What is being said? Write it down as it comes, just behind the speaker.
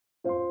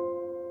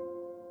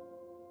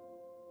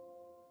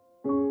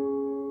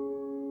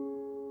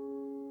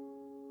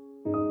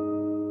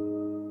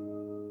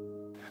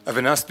I've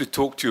been asked to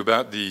talk to you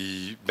about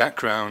the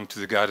background to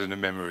the Garden of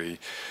Memory,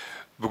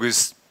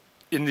 because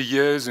in the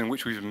years in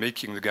which we've been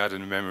making the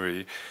Garden of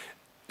Memory,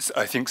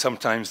 I think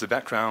sometimes the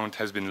background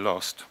has been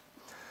lost.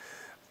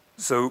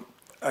 So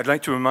I'd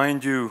like to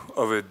remind you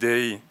of a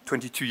day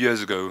 22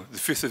 years ago, the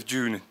 5th of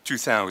June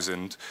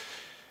 2000.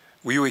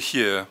 We were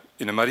here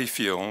in a muddy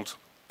field,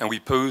 and we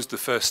posed the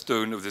first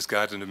stone of this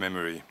Garden of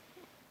Memory.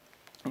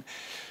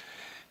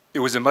 It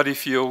was a muddy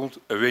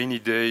field, a rainy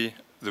day.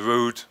 The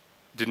road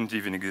didn't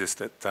even exist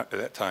at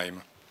that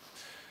time.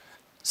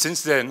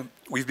 Since then,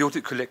 we've built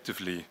it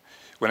collectively.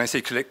 When I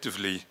say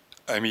collectively,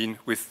 I mean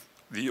with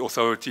the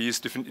authorities,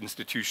 different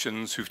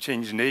institutions who've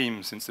changed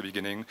names since the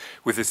beginning,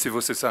 with the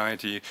civil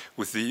society,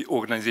 with the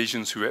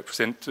organizations who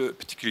represent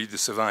particularly the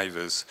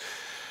survivors.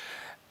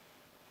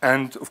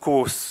 And of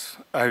course,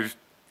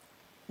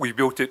 we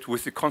built it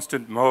with the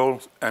constant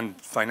moral and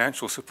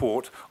financial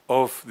support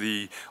of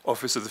the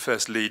Office of the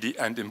First Lady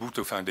and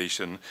Mbuto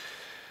Foundation.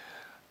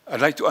 I'd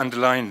like to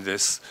underline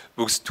this,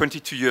 because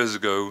 22 years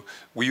ago,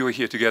 we were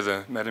here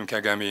together, Madam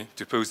Kagame,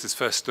 to pose this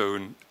first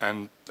stone,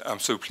 and I'm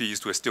so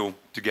pleased we're still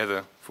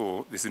together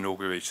for this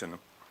inauguration.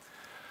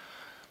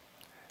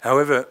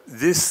 However,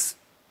 this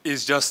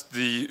is just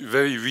the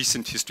very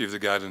recent history of the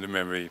Garden of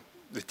Memory,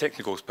 the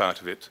technical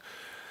part of it.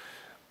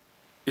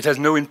 It has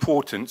no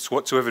importance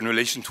whatsoever in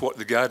relation to what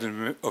the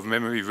Garden of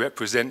Memory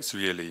represents,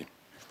 really.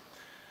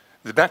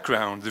 The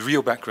background, the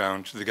real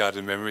background to the Garden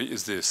of Memory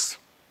is this.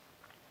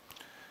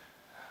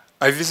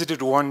 I visited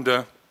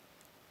Rwanda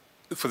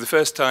for the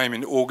first time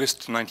in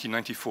August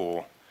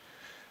 1994.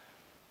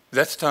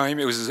 That time,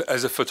 it was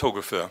as a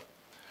photographer.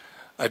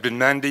 I'd been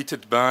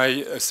mandated by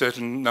a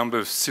certain number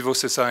of civil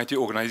society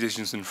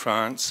organizations in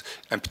France,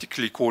 and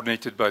particularly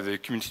coordinated by the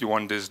Communauté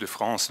Rwandaise de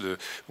France, the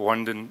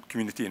Rwandan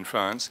community in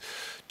France,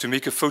 to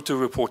make a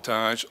photo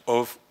reportage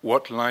of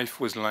what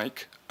life was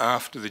like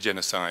after the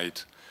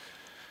genocide.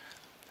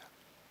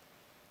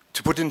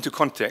 To put into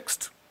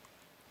context,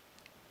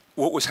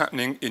 what was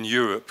happening in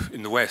Europe,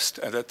 in the West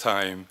at that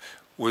time,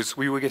 was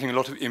we were getting a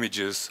lot of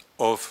images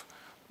of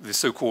the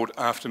so-called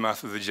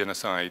aftermath of the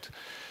genocide.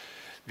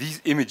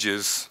 These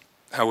images,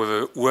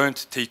 however,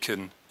 weren't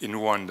taken in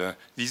Rwanda.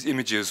 These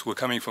images were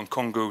coming from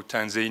Congo,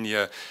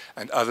 Tanzania,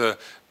 and other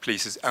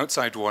places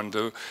outside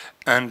Rwanda,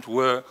 and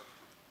were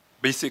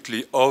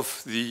basically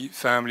of the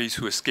families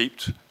who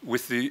escaped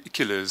with the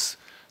killers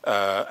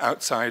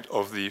outside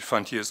of the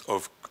frontiers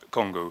of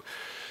Congo.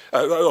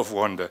 Of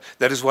Rwanda.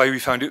 That is why we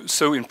found it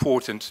so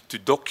important to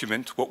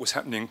document what was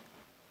happening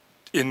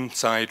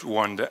inside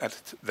Rwanda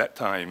at that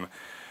time.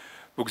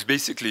 Because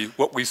basically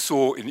what we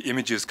saw in the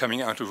images coming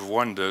out of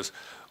Rwanda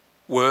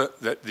were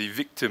that the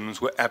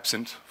victims were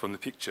absent from the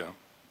picture.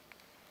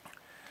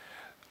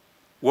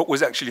 What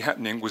was actually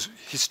happening was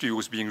history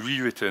was being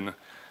rewritten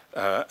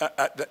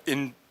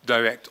in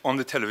direct, on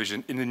the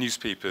television, in the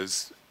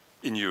newspapers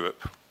in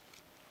Europe.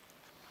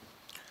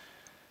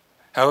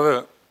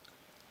 However,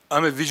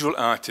 I'm a visual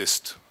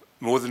artist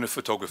more than a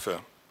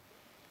photographer.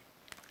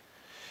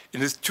 In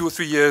the 2 or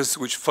 3 years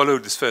which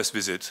followed this first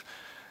visit,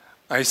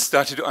 I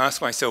started to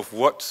ask myself,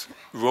 what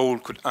role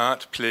could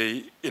art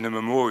play in a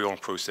memorial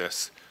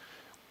process?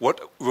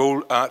 What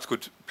role art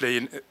could play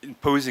in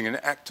posing an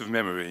act of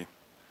memory?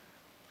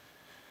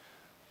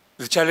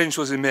 The challenge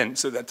was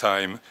immense at that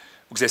time,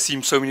 because there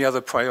seemed so many other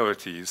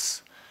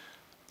priorities.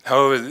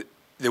 However,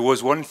 there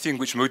was one thing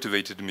which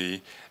motivated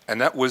me,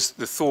 and that was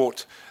the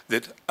thought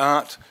that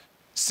art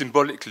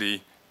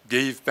symbolically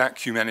gave back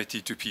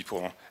humanity to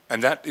people.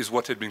 And that is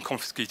what had been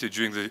confiscated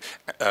during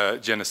the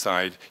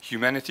genocide.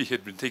 Humanity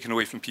had been taken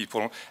away from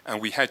people,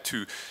 and we had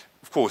to,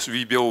 of course,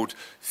 rebuild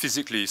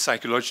physically,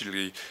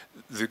 psychologically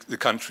the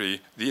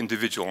country, the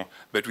individual,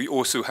 but we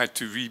also had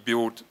to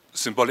rebuild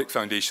symbolic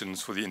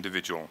foundations for the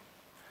individual.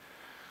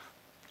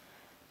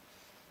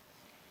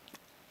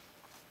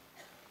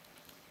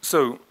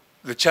 So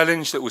the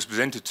challenge that was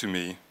presented to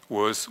me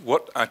was,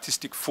 what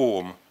artistic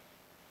form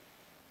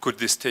could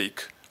this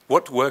take?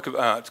 What work of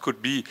art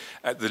could be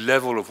at the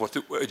level of what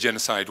a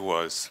genocide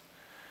was?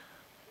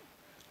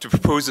 To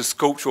propose a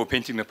sculpture or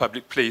painting in a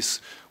public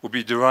place would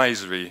be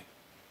derisory.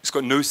 It's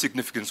got no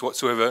significance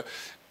whatsoever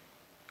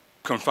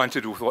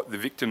confronted with what the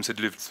victims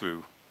had lived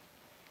through.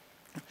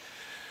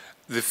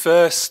 The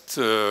first,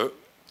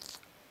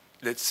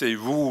 let's say,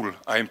 rule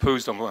I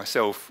imposed on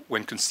myself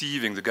when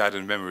conceiving the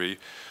Garden of Memory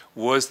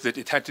was that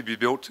it had to be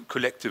built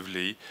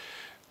collectively,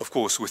 of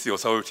course, with the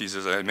authorities,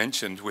 as I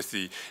mentioned, with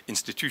the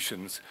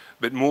institutions,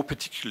 but more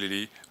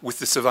particularly with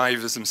the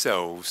survivors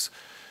themselves.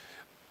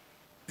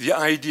 The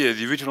idea,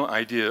 the original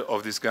idea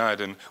of this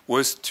garden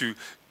was to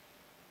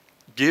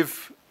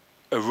give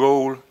a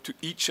role to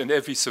each and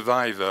every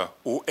survivor,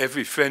 or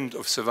every friend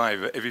of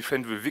survivor, every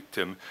friend of a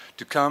victim,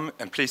 to come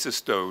and place a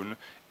stone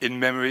in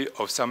memory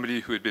of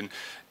somebody who had been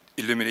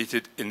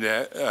eliminated in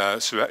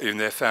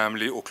their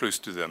family or close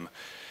to them.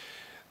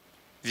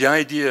 The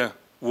idea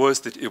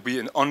was that it would be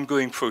an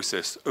ongoing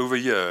process over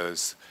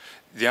years.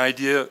 The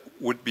idea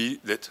would be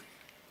that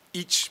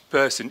each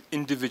person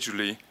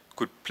individually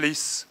could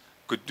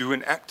do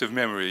an act of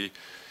memory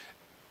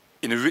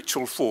in a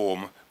ritual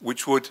form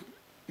which would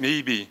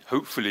maybe,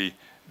 hopefully,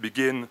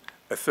 begin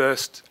a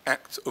first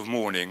act of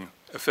mourning,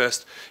 a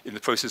first in the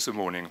process of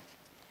mourning.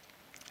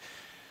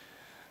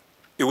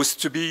 It was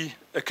to be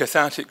a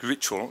cathartic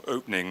ritual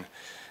opening,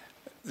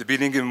 the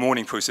beginning of the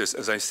mourning process,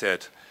 as I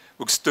said.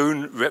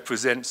 Stone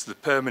represents the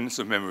permanence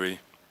of memory,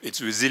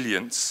 its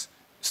resilience.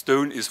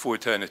 Stone is for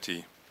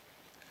eternity.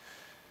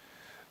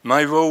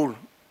 My role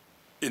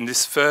in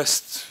this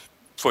first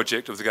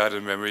project of the Garden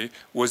of Memory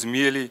was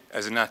merely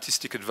as an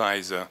artistic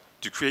advisor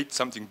to create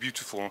something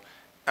beautiful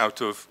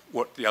out of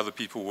what the other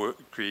people were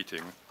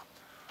creating.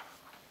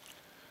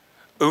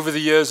 Over the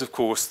years, of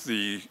course,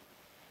 the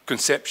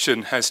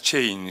conception has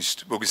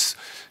changed, because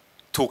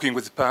talking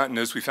with the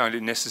partners, we found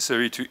it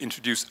necessary to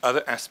introduce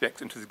other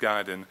aspects into the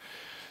garden.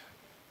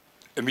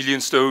 A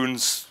million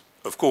stones,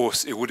 of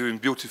course, it would have been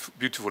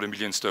beautiful, a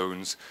million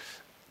stones,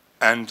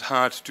 and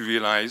hard to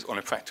realize on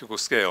a practical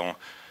scale.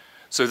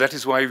 So that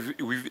is why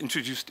we've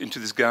introduced into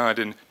this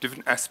garden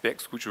different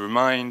aspects which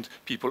remind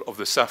people of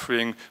the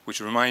suffering,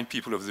 which remind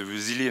people of the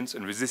resilience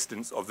and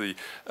resistance of the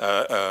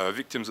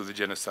victims of the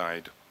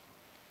genocide.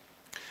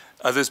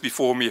 Others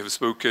before me have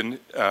spoken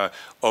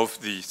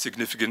of the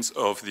significance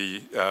of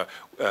the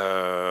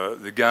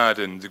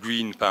garden, the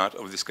green part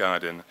of this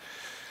garden.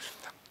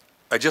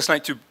 I'd just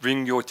like to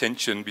bring your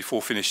attention,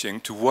 before finishing,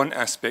 to one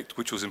aspect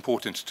which was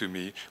important to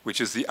me, which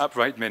is the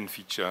upright men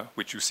feature,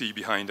 which you see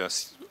behind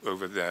us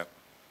over there.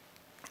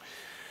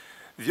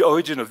 The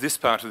origin of this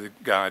part of the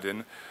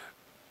garden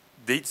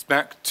dates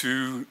back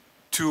to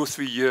 2 or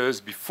 3 years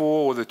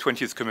before the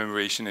 20th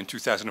commemoration in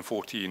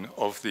 2014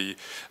 of the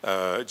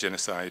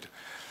genocide.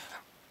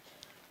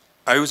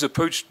 I was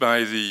approached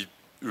by the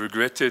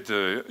regretted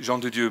Jean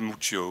de Dieu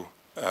Muccio,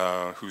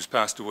 who's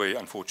passed away,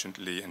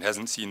 unfortunately, and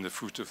hasn't seen the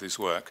fruit of his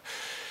work.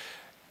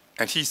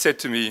 And he said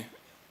to me,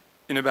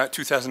 in about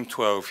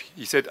 2012,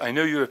 he said, I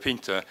know you're a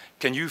painter,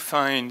 can you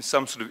find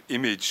some sort of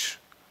image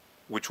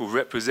which will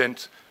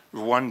represent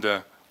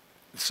Rwanda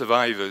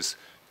survivors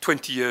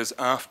 20 years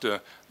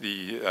after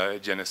the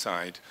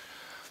genocide?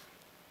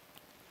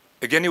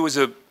 Again, it was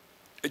a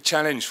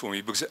challenge for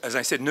me, because, as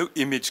I said, no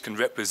image can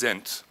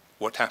represent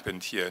what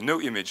happened here. No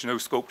image, no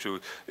sculpture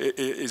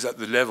is at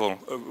the level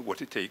of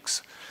what it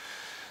takes.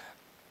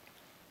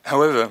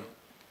 However,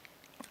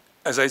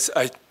 as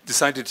I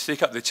decided to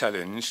take up the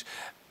challenge,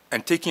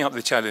 and taking up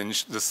the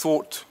challenge, the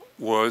thought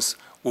was,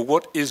 well,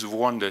 what is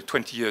Rwanda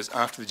 20 years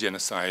after the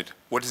genocide?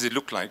 What does it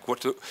look like?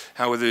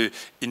 How are the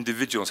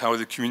individuals, how are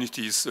the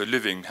communities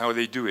living? How are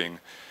they doing?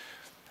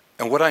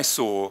 And what I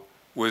saw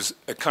was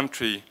a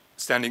country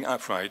standing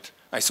upright.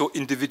 I saw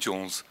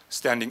individuals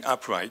standing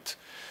upright.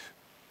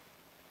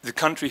 The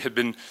country had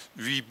been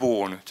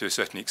reborn to a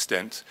certain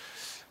extent,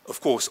 of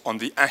course, on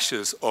the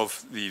ashes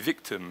of the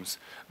victims,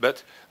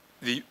 but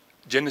the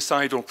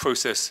genocidal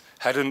process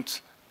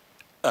hadn't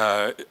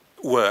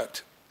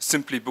worked,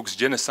 simply because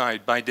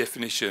genocide, by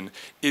definition,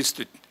 is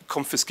to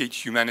confiscate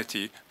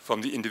humanity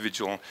from the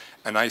individual.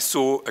 And I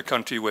saw a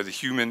country where the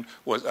human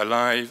was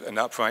alive and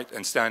upright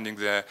and standing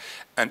there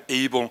and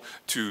able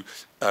to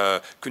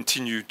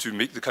continue to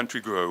make the country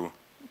grow.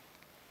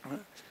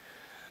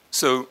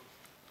 So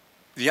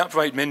the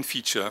upright men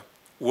feature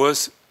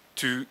was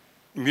to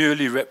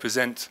merely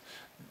represent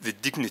the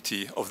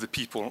dignity of the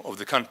people, of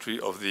the country,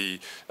 of the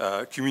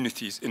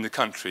communities in the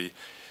country.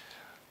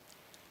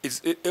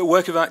 A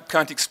work of art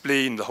can't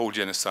explain the whole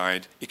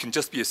genocide. It can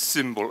just be a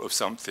symbol of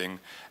something.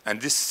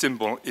 And this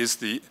symbol is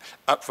the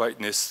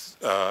uprightness,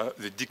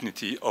 the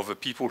dignity of a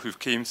people who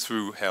came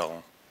through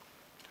hell.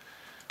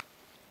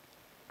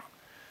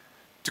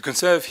 To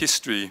conserve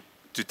history,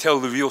 to tell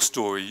the real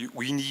story,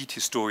 we need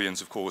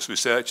historians, of course,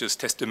 researchers,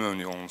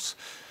 testimonials.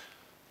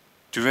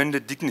 To render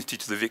dignity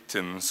to the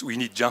victims, we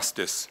need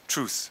justice,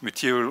 truth,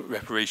 material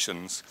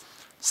reparations,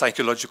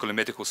 psychological and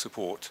medical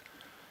support,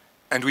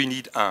 and we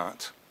need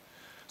art.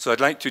 So I'd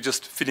like to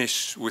just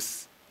finish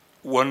with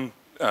one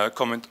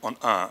comment on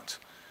art.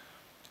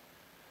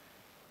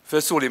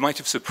 First of all, it might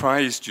have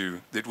surprised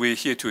you that we're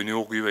here to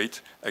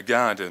inaugurate a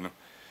garden,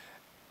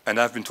 and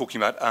I've been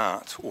talking about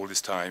art all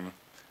this time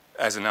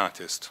as an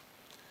artist.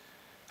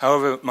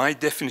 However, my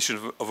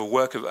definition of a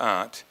work of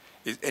art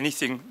is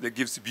anything that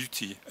gives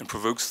beauty and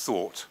provokes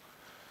thought,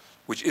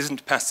 which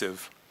isn't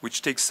passive,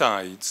 which takes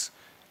sides,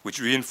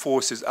 which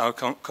reinforces our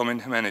common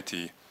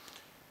humanity,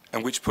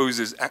 and which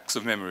poses acts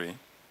of memory.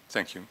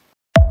 Thank you.